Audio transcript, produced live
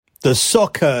The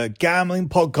Soccer Gambling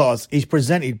Podcast is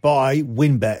presented by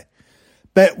WynnBET.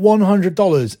 Bet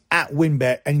 $100 at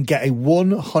WynnBET and get a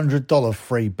 $100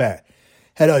 free bet.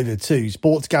 Head over to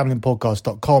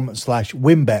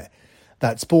sportsgamblingpodcast.com/WynnBET.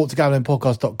 That's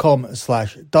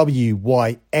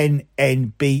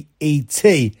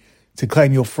sportsgamblingpodcast.com/WYNNBET to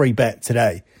claim your free bet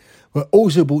today. We're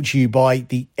also brought to you by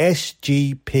the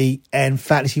SGPN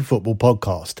Fantasy Football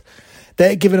Podcast.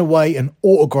 They're giving away an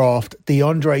autographed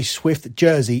DeAndre Swift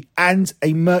jersey and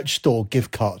a merch store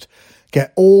gift card.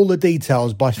 Get all the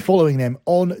details by following them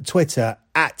on Twitter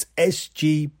at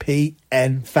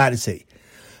SGPN Fantasy.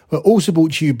 We're also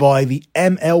brought to you by the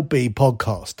MLB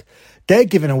Podcast. They're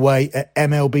giving away an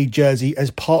MLB jersey as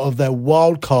part of their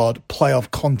wildcard playoff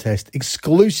contest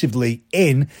exclusively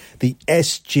in the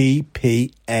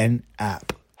SGPN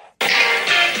app.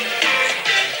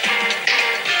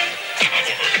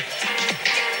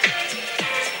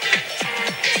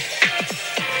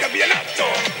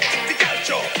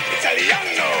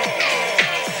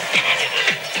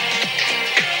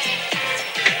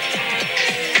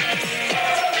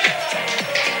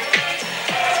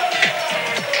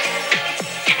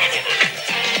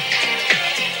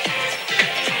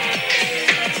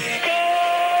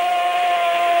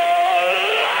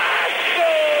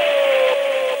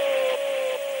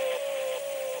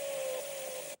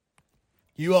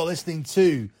 You are listening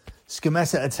to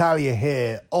Scommessa Italia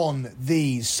here on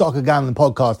the Soccer Gambling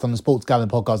Podcast on the Sports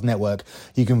Gambling Podcast Network.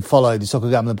 You can follow the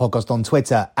Soccer Gambling Podcast on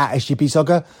Twitter at SGP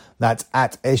Soccer. That's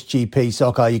at SGP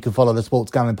Soccer. You can follow the Sports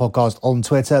Gambling Podcast on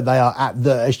Twitter. They are at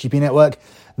the SGP Network.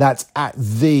 That's at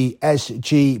the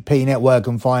SGP Network.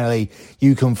 And finally,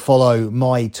 you can follow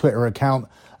my Twitter account.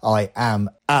 I am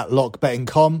at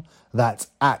LockBettingCom. That's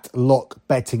at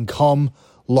LockBettingCom.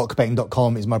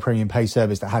 LockBetting.com is my premium pay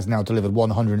service that has now delivered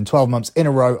 112 months in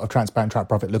a row of transparent track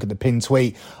profit. Look at the pinned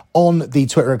tweet on the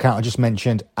Twitter account I just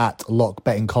mentioned at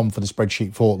LockBettingCom for the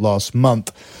spreadsheet for last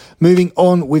month. Moving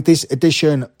on with this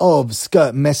edition of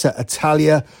Scommessa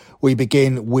Italia, we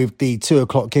begin with the 2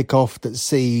 o'clock kickoff that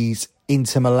sees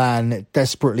Inter Milan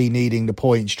desperately needing the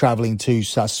points, travelling to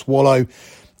Sassuolo.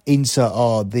 Inter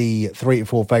are the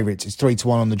 3-4 favourites. It's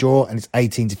 3-1 on the draw and it's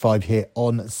 18-5 here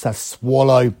on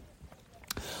Sassuolo.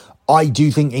 I do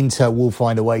think Inter will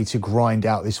find a way to grind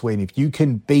out this win. If you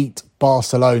can beat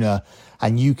Barcelona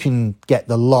and you can get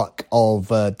the luck of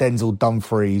Denzel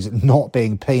Dumfries not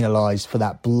being penalised for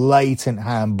that blatant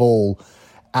handball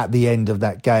at the end of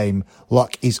that game,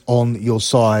 luck is on your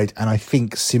side. And I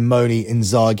think Simone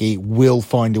Inzaghi will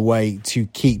find a way to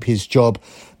keep his job.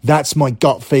 That's my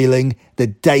gut feeling. The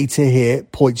data here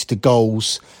points to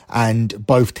goals and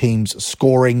both teams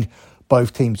scoring.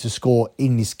 Both teams to score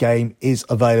in this game is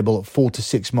available at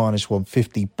 4-6 minus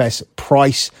 150 best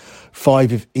price.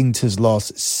 5 of Inter's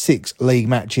last 6 league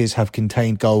matches have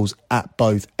contained goals at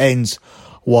both ends,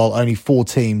 while only 4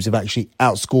 teams have actually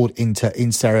outscored Inter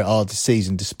in Serie A this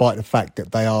season. Despite the fact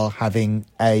that they are having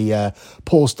a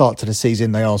poor start to the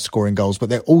season, they are scoring goals, but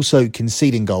they're also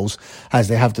conceding goals as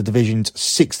they have the division's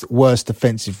 6th worst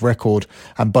defensive record,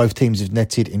 and both teams have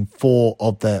netted in 4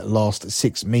 of their last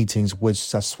 6 meetings with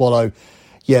Sassuolo.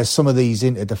 Yeah, some of these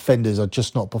Inter defenders are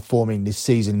just not performing this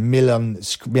season. Milan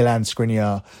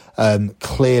Skriniar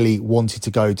clearly wanted to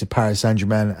go to Paris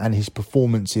Saint-Germain, and his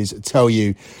performances tell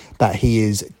you that he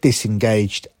is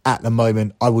disengaged at the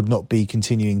moment. I would not be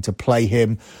continuing to play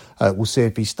him. We'll see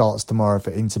if he starts tomorrow for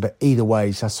Inter, but either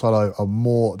way, Sassuolo are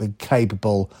more than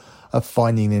capable of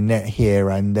finding the net here,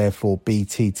 and therefore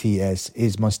BTTS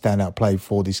is my standout play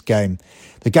for this game.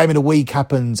 The game of the week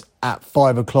happens at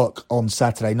 5 o'clock on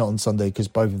Saturday, not on Sunday, because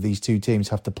both of these two teams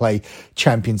have to play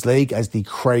Champions League as the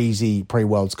crazy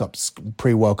pre-World Cup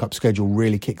schedule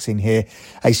really kicks in here.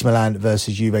 AC Milan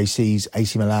versus Juve sees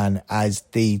AC Milan as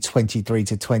the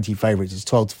 23-20 favourites. It's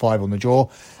 12-5 on the draw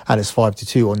and it's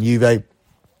 5-2 on Juve.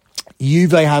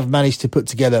 Juve have managed to put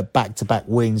together back-to-back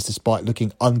wins despite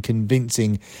looking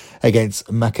unconvincing against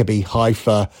Maccabi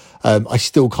Haifa. I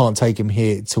still can't take him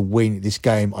here to win this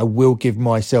game. I will give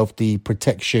myself the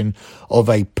protection of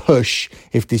a push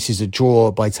if this is a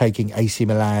draw by taking AC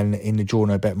Milan in the draw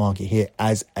no bet market here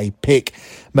as a pick.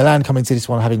 Milan coming to this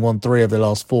one having won 3 of their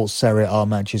last 4 Serie A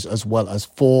matches, as well as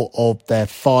 4 of their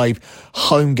 5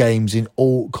 home games in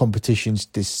all competitions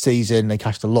this season. They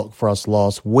cashed a lock for us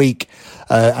last week.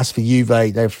 As for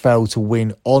Juve, they've failed to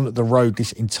win on the road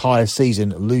this entire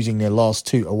season, losing their last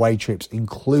 2 away trips,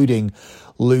 including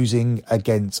losing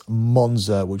against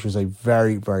Monza, which was a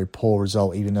very, very poor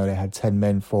result. Even though they had 10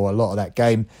 men for a lot of that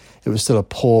game, it was still a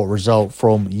poor result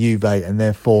from Juve, and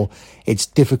therefore it's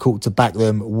difficult to back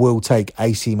them. We'll take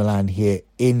AC Milan here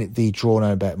in the draw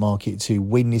no bet market to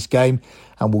win this game,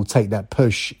 and will take that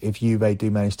push if Juve do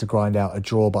manage to grind out a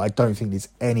draw. But I don't think there's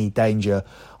any danger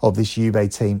of this Juve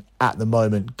team at the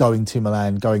moment going to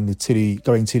Milan, going to the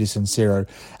San Siro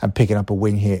and picking up a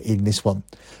win here in this one.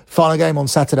 Final game on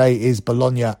Saturday is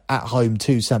Bologna at home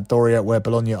to Sampdoria, where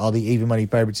Bologna are the even money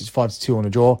favourites. It's 5-2 on a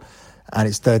draw, and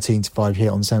it's 13-5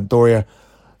 here on Sampdoria.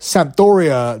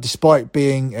 Sampdoria, despite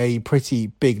being a pretty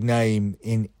big name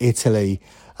in Italy,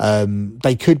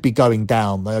 they could be going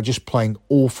down. They are just playing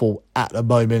awful at the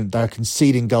moment. They're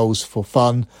conceding goals for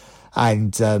fun,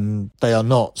 and they are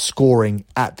not scoring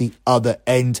at the other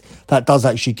end. That does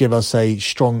actually give us a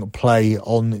strong play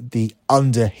on the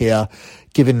under here,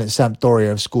 given that Sampdoria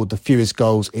have scored the fewest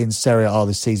goals in Serie A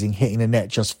this season, hitting the net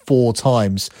just 4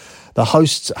 times. The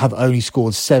hosts have only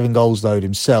scored 7 goals, though,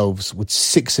 themselves, with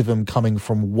 6 of them coming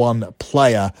from one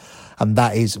player, and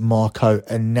that is Marko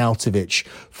Arnautovic.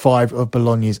 5 of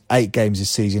Bologna's 8 games this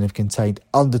season have contained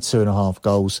under 2.5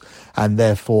 goals, and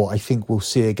therefore I think we'll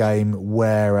see a game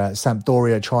where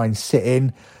Sampdoria try and sit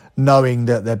in, knowing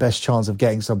that their best chance of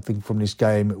getting something from this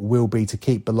game will be to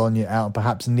keep Bologna out and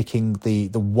perhaps nicking the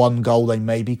one goal they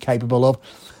may be capable of.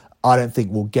 I don't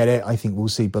think we'll get it. I think we'll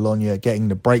see Bologna getting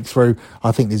the breakthrough.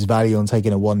 I think there's value on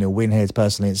taking a 1-0 win here.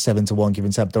 Personally, it's 7-1, given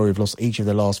Sampdoria have lost each of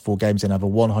their last 4 games and have a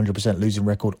 100% losing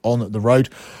record on the road.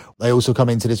 They also come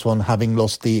into this one having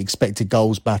lost the expected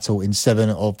goals battle in 7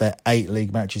 of their 8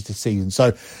 league matches this season.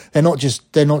 So they're not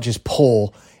just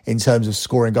poor in terms of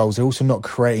scoring goals. They're also not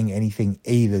creating anything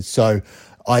either. So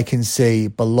I can see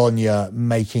Bologna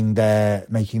making their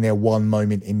one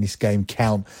moment in this game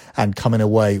count and coming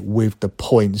away with the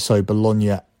point. So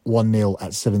Bologna 1-0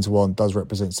 at 7-1 does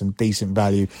represent some decent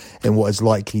value in what is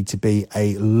likely to be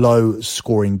a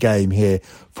low-scoring game here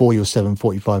for your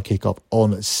 7:45 kickoff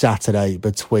on Saturday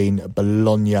between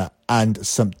Bologna and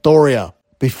Sampdoria.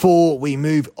 Before we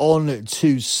move on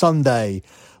to Sunday,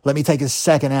 let me take a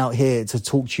second out here to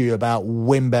talk to you about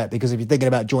WynnBET, because if you're thinking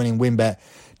about joining WynnBET,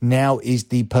 now is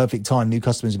the perfect time. New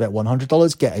customers bet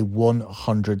 $100, get a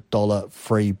 $100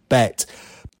 free bet.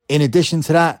 In addition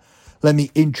to that, let me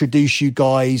introduce you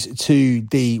guys to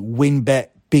the WynnBET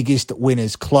Biggest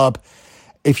Winners Club.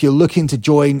 If you're looking to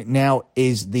join, now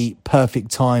is the perfect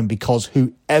time, because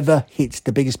whoever hits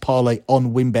the biggest parlay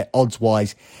on WynnBET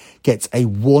odds-wise gets a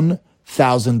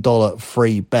 $1,000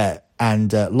 free bet.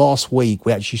 And last week,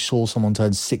 we actually saw someone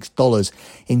turn $6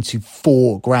 into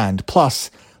 $4,000.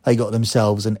 Plus, they got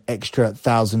themselves an extra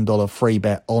 $1,000 free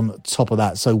bet on top of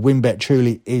that. So WynnBET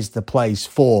truly is the place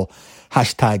for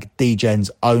 #DGens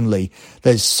only.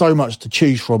 There's so much to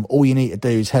choose from. All you need to do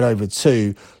is head over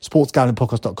to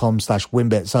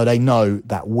sportsgamblingpodcast.com/WynnBET so they know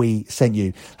that we sent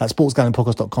you. That's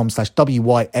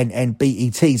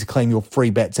sportsgamblingpodcast.com/WYNNBET to claim your free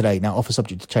bet today. Now, offer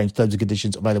subject to change, terms and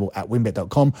conditions available at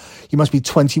wynnbet.com. You must be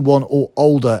 21 or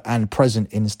older and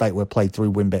present in the state where play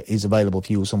through WynnBET is available.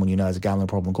 If you or someone you know has a gambling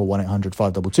problem, call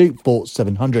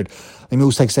 1-800-522-4700. Let me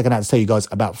also take a second out to tell you guys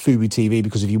about Fubo TV,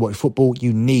 because if you watch football,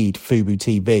 you need Fubo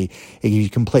TV. It gives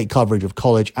you complete coverage of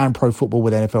college and pro football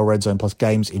with NFL Red Zone plus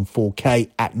games in 4K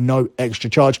at no extra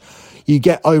charge. You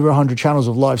get over 100 channels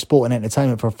of live sport and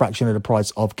entertainment for a fraction of the price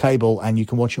of cable, and you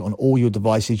can watch it on all your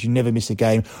devices. You never miss a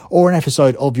game or an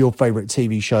episode of your favourite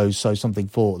TV shows, so something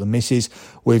for the missus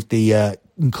with the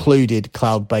included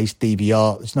cloud-based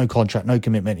DVR. There's no contract, no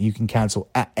commitment. You can cancel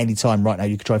at any time. Right now,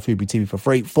 you can try Fubo TV for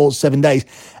free for 7 days,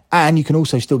 and you can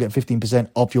also still get 15%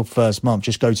 off your first month.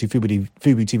 Just go to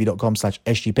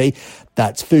FuboTV.com/SGP.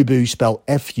 That's Fubo, spelled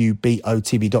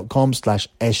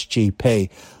FUBOTV.com/SGP.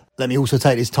 Let me also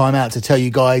take this time out to tell you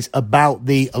guys about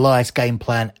the Elias Game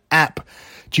Plan app.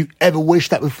 Do you ever wish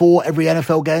that before every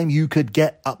NFL game you could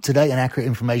get up-to-date and accurate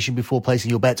information before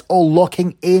placing your bets or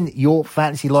locking in your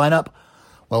fantasy lineup?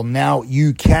 Well, now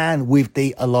you can with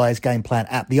the Elias Game Plan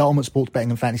app, the ultimate sports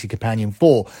betting and fantasy companion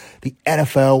for the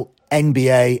NFL,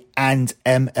 NBA and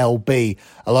MLB.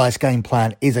 Elias Game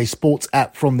Plan is a sports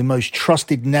app from the most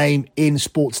trusted name in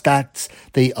sports stats,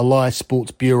 the Elias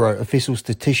Sports Bureau, official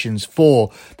statisticians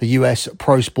for the US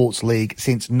Pro Sports League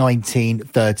since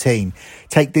 1913.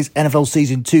 Take this NFL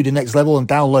season to the next level and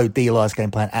download the Elias Game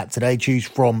Plan app today. Choose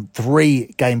from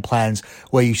 3 game plans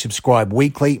where you subscribe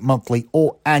weekly, monthly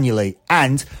or annually,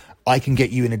 and I can get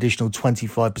you an additional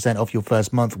 25% off your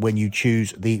first month when you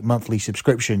choose the monthly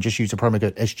subscription. Just use the promo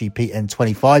code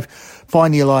SGPN25.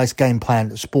 Find the Elias Game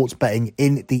Plan sports betting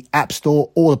in the App Store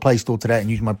or the Play Store today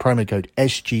and use my promo code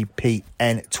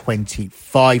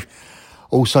SGPN25.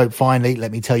 Also, finally,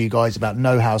 let me tell you guys about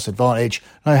No House Advantage.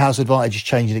 No House Advantage is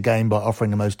changing the game by offering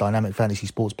the most dynamic fantasy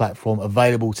sports platform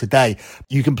available today.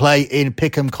 You can play in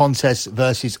pick'em contests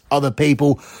versus other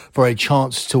people for a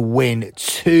chance to win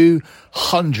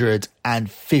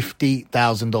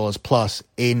 $250,000 plus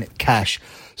in cash.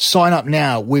 Sign up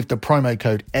now with the promo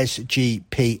code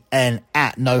SGPN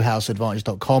at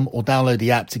nohouseadvantage.com or download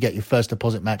the app to get your first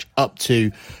deposit match up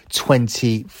to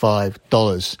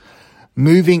 $25.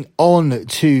 Moving on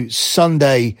to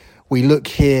Sunday, we look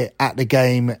here at the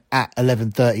game at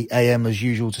 11:30 a.m. as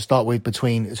usual to start with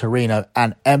between Torino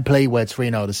and Empoli, where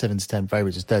Torino are the 7-10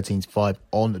 favourites. It's 13-5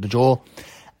 on the draw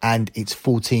and it's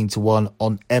 14-1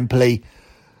 on Empoli.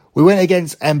 We went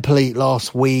against Empoli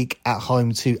last week at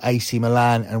home to AC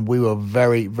Milan, and we were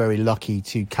very, very lucky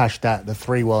to cash that. The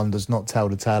 3-1 does not tell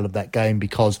the tale of that game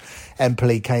because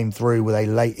Empoli came through with a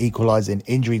late equaliser in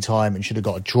injury time and should have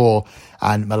got a draw,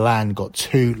 and Milan got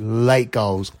 2 late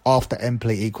goals after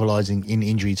Empoli equalising in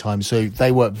injury time. So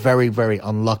they were very, very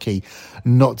unlucky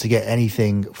not to get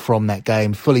anything from that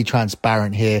game. Fully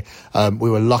transparent here. We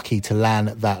were lucky to land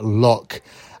that lock.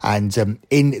 And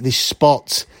in this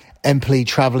spot, Empoli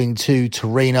travelling to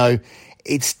Torino,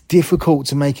 it's difficult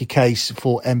to make a case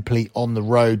for Empoli on the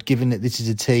road, given that this is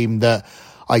a team that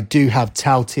I do have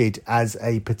touted as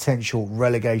a potential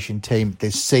relegation team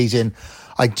this season.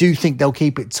 I do think they'll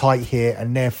keep it tight here,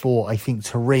 and therefore I think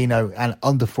Torino and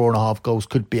under 4.5 goals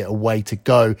could be a way to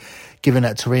go, given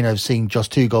that Torino have seen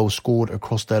just 2 goals scored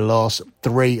across their last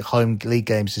 3 home league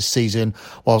games this season,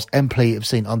 whilst Empoli have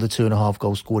seen under 2.5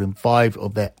 goals scored in 5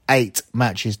 of their 8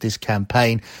 matches this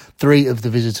campaign. 3 of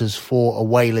the visitors' 4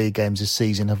 away league games this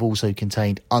season have also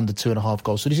contained under 2.5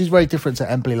 goals. So this is very different to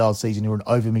Empoli last season, who are an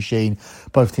over machine.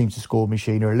 Both teams to score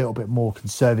machine are a little bit more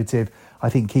conservative. I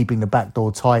think keeping the back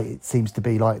door tight, it seems to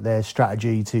be like their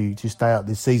strategy to stay up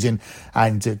this season,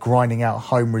 and grinding out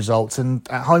home results. And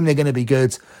at home, they're going to be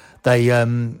good. They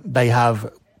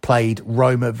have played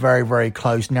Roma very, very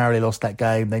close, narrowly lost that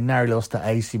game. They narrowly lost to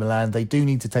AC Milan. They do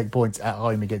need to take points at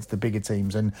home against the bigger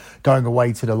teams, and going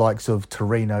away to the likes of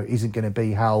Torino isn't going to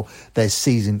be how their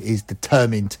season is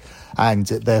determined, and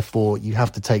therefore you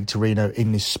have to take Torino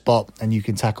in this spot, and you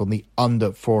can tack on the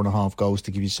under 4.5 goals to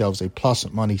give yourselves a plus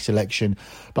money selection.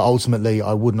 But ultimately,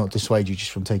 I would not dissuade you just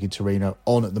from taking Torino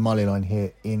on the money line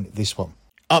here in this one.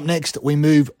 Up next, we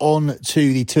move on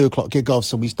to the 2 o'clock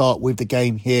kickoffs, and we start with the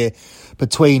game here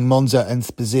between Monza and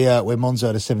Spezia, where Monza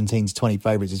are the 17-20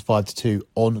 favourites. Is 5-2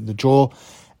 on the draw,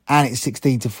 and it's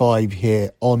 16-5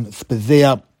 here on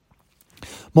Spezia.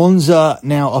 Monza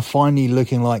now are finally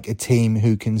looking like a team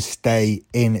who can stay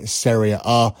in Serie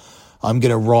A. I'm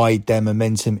going to ride their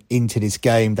momentum into this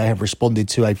game. They have responded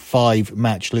to a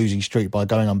 5-match losing streak by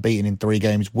going unbeaten in 3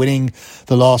 games, winning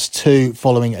the last 2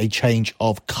 following a change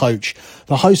of coach.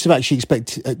 The hosts have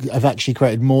actually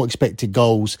created more expected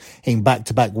goals in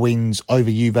back-to-back wins over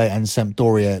Juve and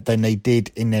Sampdoria than they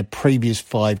did in their previous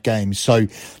 5 games. So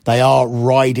they are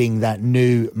riding that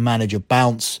new manager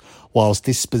bounce, whilst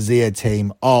this Spezia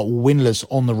team are winless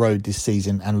on the road this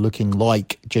season and looking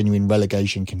like genuine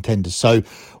relegation contenders. So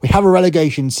we have a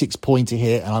relegation 6-pointer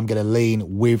here, and I'm going to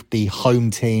lean with the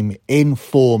home team in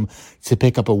form to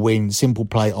pick up a win. Simple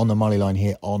play on the money line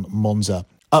here on Monza.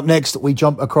 Up next, we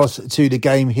jump across to the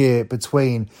game here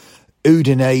between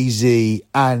Udinese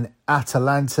and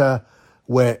Atalanta,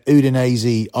 where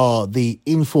Udinese are the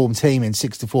informed team and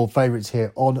 6-4 favourites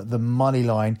here on the money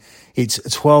line. It's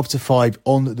 12-5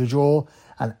 on the draw,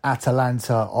 and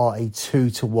Atalanta are a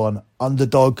 2-1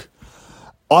 underdog.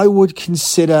 I would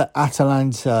consider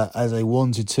Atalanta as a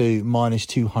 1-2 minus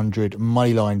 200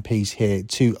 moneyline piece here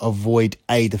to avoid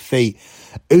a defeat.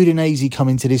 Udinese come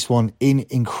into this one in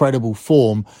incredible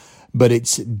form, but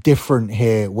it's different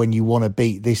here when you want to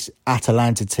beat this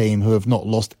Atalanta team who have not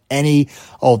lost any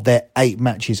of their 8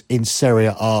 matches in Serie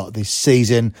A this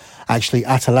season. Actually,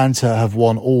 Atalanta have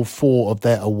won all 4 of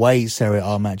their away Serie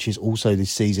A matches also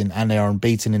this season, and they are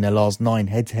unbeaten in their last 9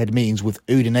 head-to-head meetings, with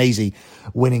Udinese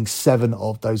winning 7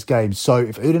 of those games. So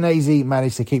if Udinese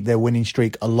manage to keep their winning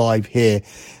streak alive here,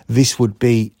 this would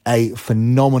be a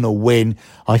phenomenal win.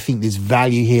 I think there's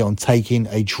value here on taking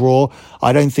a draw.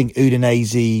 I don't think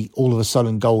Udinese all of a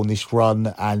sudden go on this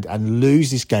run and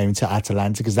lose this game to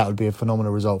Atalanta, because that would be a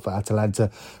phenomenal result for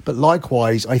Atalanta. But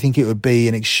likewise, I think it would be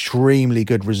an extremely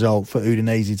good result for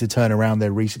Udinese to turn around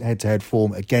their recent head-to-head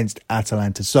form against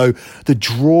Atalanta. So the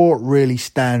draw really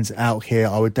stands out here.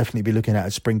 I would definitely be looking at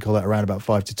a sprinkle at around about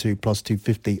 5-2 plus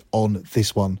 250 on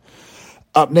this one.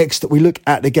 Up next, we look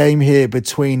at the game here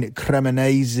between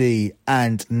Cremonese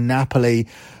and Napoli,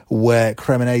 where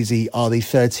Cremonese are the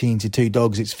 13-2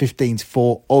 dogs. It's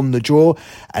 15-4 on the draw,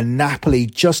 and Napoli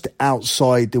just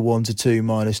outside the 1-2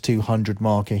 minus 200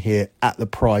 marker here at the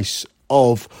price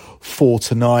of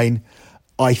 4-9.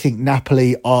 I think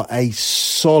Napoli are a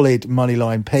solid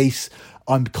moneyline piece.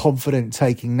 I'm confident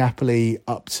taking Napoli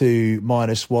up to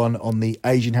 -1 on the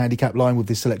Asian handicap line, with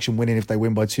this selection winning if they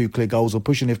win by 2 clear goals or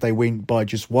pushing if they win by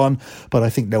just 1, but I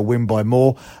think they'll win by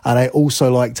more. And I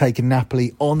also like taking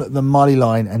Napoli on the money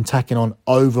line and tacking on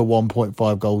over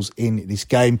 1.5 goals in this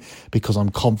game, because I'm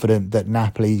confident that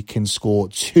Napoli can score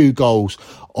 2 goals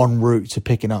en route to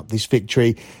picking up this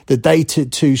victory. The data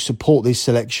to support this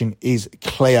selection is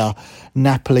clear.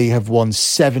 Napoli have won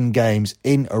 7 games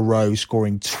in a row,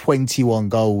 scoring 21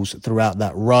 goals throughout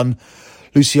that run.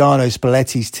 Luciano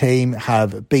Spalletti's team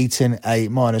have beaten a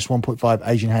 -1.5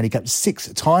 Asian handicap 6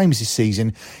 times this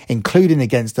season, including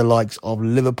against the likes of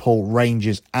Liverpool,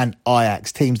 Rangers and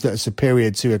Ajax, teams that are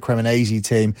superior to a Cremonese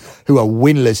team who are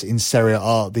winless in Serie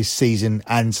A this season.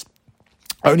 And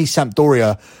only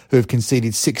Sampdoria, who have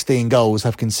conceded 16 goals,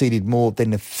 have conceded more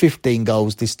than the 15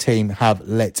 goals this team have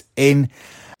let in.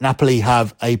 Napoli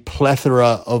have a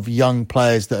plethora of young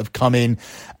players that have come in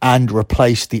and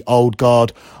replaced the old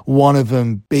guard, one of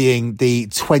them being the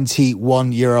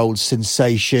 21-year-old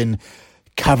sensation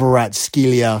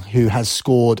Kvaratskhelia, who has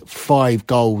scored 5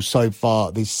 goals so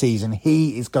far this season.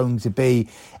 He is going to be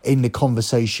in the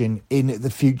conversation in the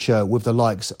future with the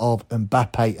likes of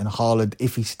Mbappe and Haaland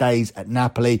if he stays at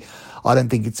Napoli. I don't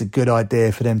think it's a good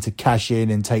idea for them to cash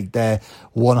in and take their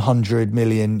 100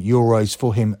 million euros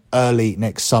for him early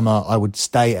next summer. I would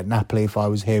stay at Napoli if I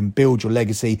was him. Build your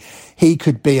legacy. He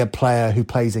could be a player who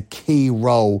plays a key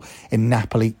role in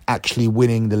Napoli actually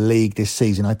winning the league this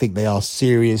season. I think they are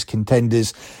serious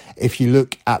contenders. If you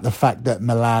look at the fact that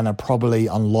Milan are probably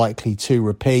unlikely to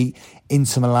repeat,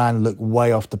 Inter Milan look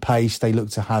way off the pace. They look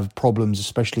to have problems,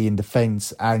 especially in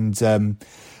defence. And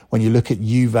when you look at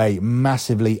Juve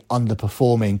massively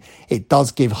underperforming, it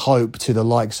does give hope to the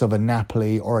likes of a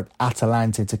Napoli or an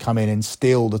Atalanta to come in and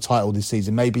steal the title this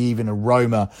season, maybe even a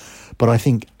Roma. But I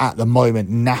think at the moment,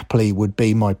 Napoli would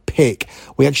be my pick.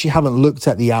 We actually haven't looked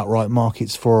at the outright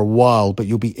markets for a while, but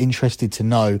you'll be interested to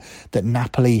know that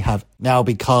Napoli have now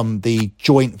become the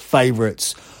joint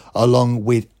favourites along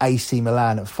with AC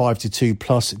Milan at 5-2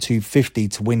 plus 250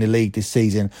 to win the league this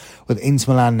season, with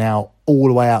Inter Milan now all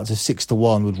the way out to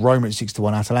 6-1, with Roma at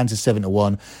 6-1, Atalanta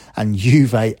 7-1, and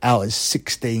Juve out at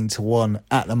 16-1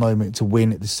 at the moment to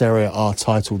win the Serie A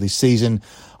title this season.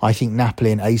 I think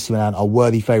Napoli and AC Milan are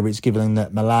worthy favourites, given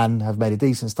that Milan have made a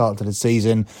decent start to the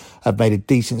season, have made a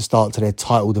decent start to their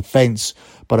title defence,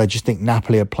 but I just think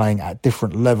Napoli are playing at a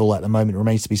different level at the moment. It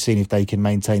remains to be seen if they can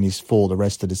maintain this for the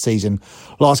rest of the season.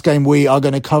 Last game we are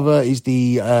going to cover is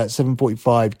the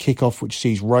 7:45 kickoff, which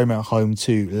sees Roma at home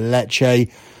to Lecce.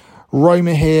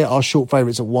 Roma here are short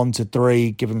favourites at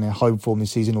 1-3, given their home form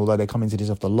this season, although they're coming to this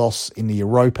after loss in the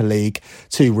Europa League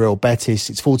to Real Betis.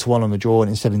 It's 4-1 on the draw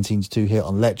and it's 17-2 here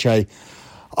on Lecce.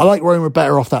 I like Roma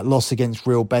better off that loss against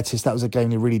Real Betis. That was a game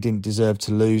they really didn't deserve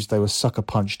to lose. They were sucker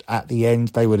punched at the end.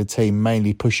 They were the team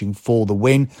mainly pushing for the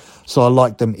win. So I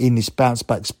like them in this bounce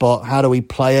back spot. How do we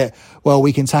play it? Well,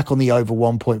 we can tack on the over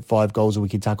 1.5 goals, or we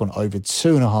can tack on over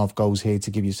 2.5 goals here to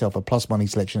give yourself a plus money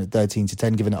selection at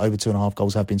 13-10, given that over 2.5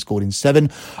 goals have been scored in 7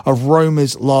 of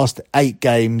Roma's last 8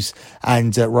 games.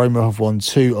 And Roma have won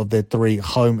 2 of their 3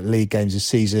 home league games this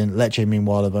season. Lecce,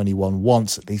 meanwhile, have only won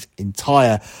once this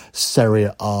entire Serie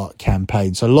A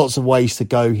campaign. So lots of ways to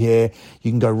go here.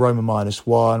 You can go Roma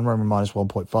 -1, Roma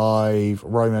 -1.5,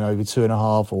 Roma over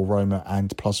 2.5, or Roma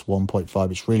and plus 1.5.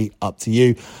 It's really up to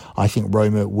you. I think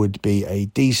Roma would be a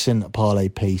decent parlay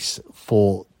piece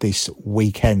for this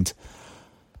weekend.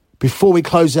 Before we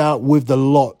close out with the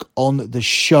lock on the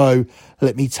show,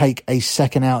 let me take a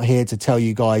second out here to tell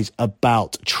you guys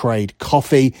about Trade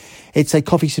Coffee. It's a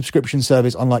coffee subscription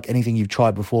service unlike anything you've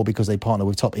tried before, because they partner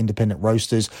with top independent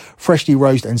roasters, freshly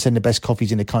roast and send the best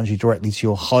coffees in the country directly to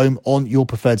your home on your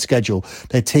preferred schedule.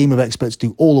 Their team of experts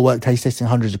do all the work taste testing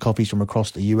hundreds of coffees from across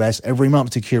the US every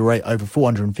month to curate over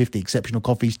 450 exceptional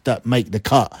coffees that make the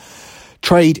cut.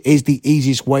 Trade is the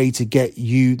easiest way to get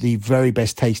you the very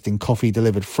best tasting coffee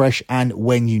delivered fresh and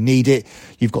when you need it.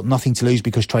 You've got nothing to lose,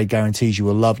 because Trade guarantees you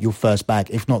will love your first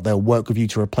bag. If not, they'll work with you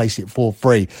to replace it for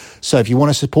free. So if you want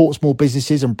to support small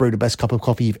businesses and brew the best cup of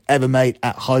coffee you've ever made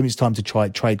at home, it's time to try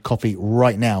Trade Coffee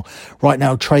right now. Right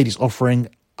now, Trade is offering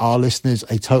our listeners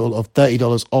a total of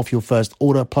 $30 off your first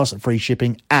order plus free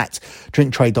shipping at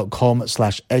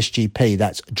drinktrade.com/SGP.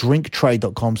 That's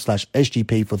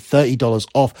drinktrade.com/SGP for $30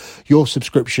 off your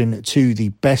subscription to the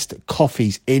best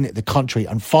coffees in the country.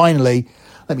 And finally,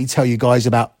 let me tell you guys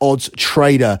about Odds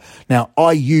Trader. Now,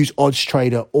 I use Odds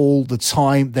Trader all the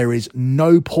time. There is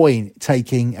no point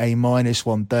taking a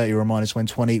 -130 or a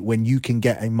 -120 when you can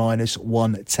get a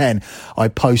 -110. I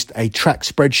post a track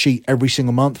spreadsheet every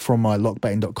single month from my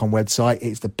lockbetting.com website.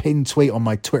 It's the pinned tweet on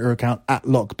my Twitter account at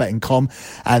lockbetting.com,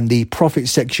 and the profit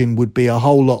section would be a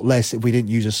whole lot less if we didn't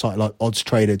use a site like Odds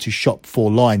Trader to shop for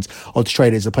lines. Odds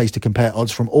Trader is a place to compare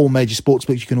odds from all major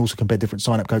sportsbooks. You can also compare different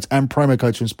sign-up codes and promo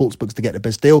codes from sportsbooks to get the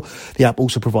best deal. The app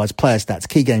also provides player stats,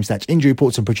 key game stats, injury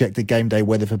reports, and projected game day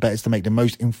weather for bettors to make the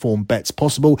most informed bets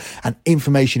possible. And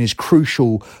information is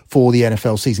crucial for the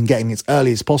NFL season. Getting it as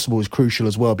early as possible is crucial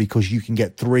as well, because you can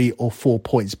get 3 or 4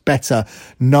 points better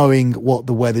knowing what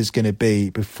the weather's going to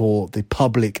be before the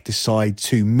public decide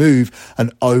to move an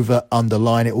over-under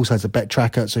line. It also has a bet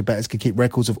tracker, so bettors can keep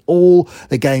records of all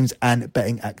the games and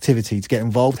betting activity. To get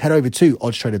involved, head over to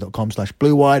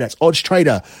oddstrader.com/bluewire. That's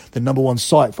Oddstrader, the number one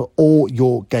site for all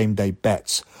your game day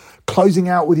bets. Closing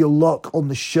out with your lock on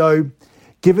the show,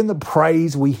 given the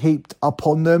praise we heaped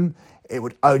upon them, it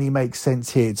would only make sense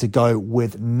here to go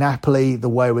with Napoli. The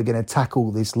way we're going to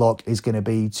tackle this lock is going to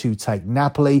be to take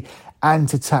Napoli and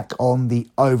to tack on the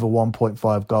over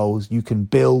 1.5 goals. You can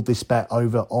build this bet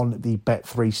over on the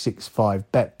Bet365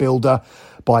 bet builder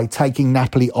by taking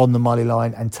Napoli on the money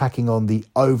line and tacking on the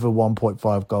over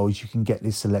 1.5 goals. You can get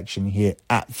this selection here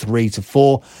at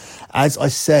 3-4. As I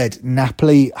said,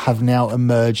 Napoli have now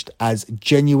emerged as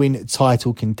genuine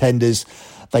title contenders.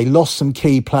 They lost some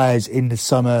key players in the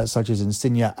summer, such as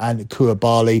Insigne and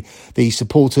Koulibaly. The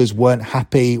supporters weren't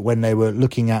happy when they were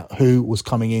looking at who was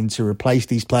coming in to replace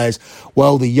these players.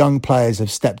 Well, the young players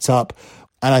have stepped up,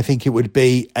 and I think it would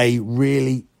be a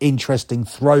really interesting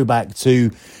throwback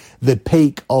to the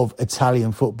peak of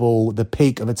Italian football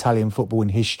in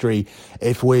history,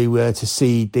 if we were to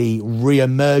see the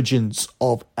re-emergence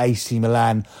of AC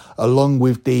Milan along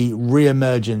with the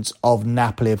re-emergence of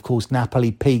Napoli. Of course, Napoli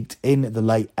peaked in the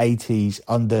late 80s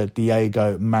under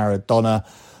Diego Maradona.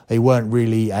 They weren't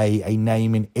really a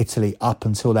name in Italy up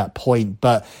until that point.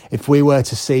 But if we were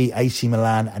to see AC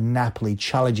Milan and Napoli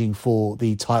challenging for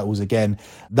the titles again,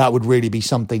 that would really be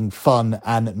something fun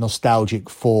and nostalgic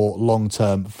for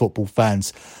long-term football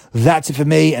fans. That's it for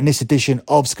me and this edition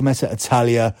of Scommessa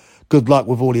Italia. Good luck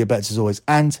with all your bets as always,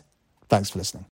 and thanks for listening.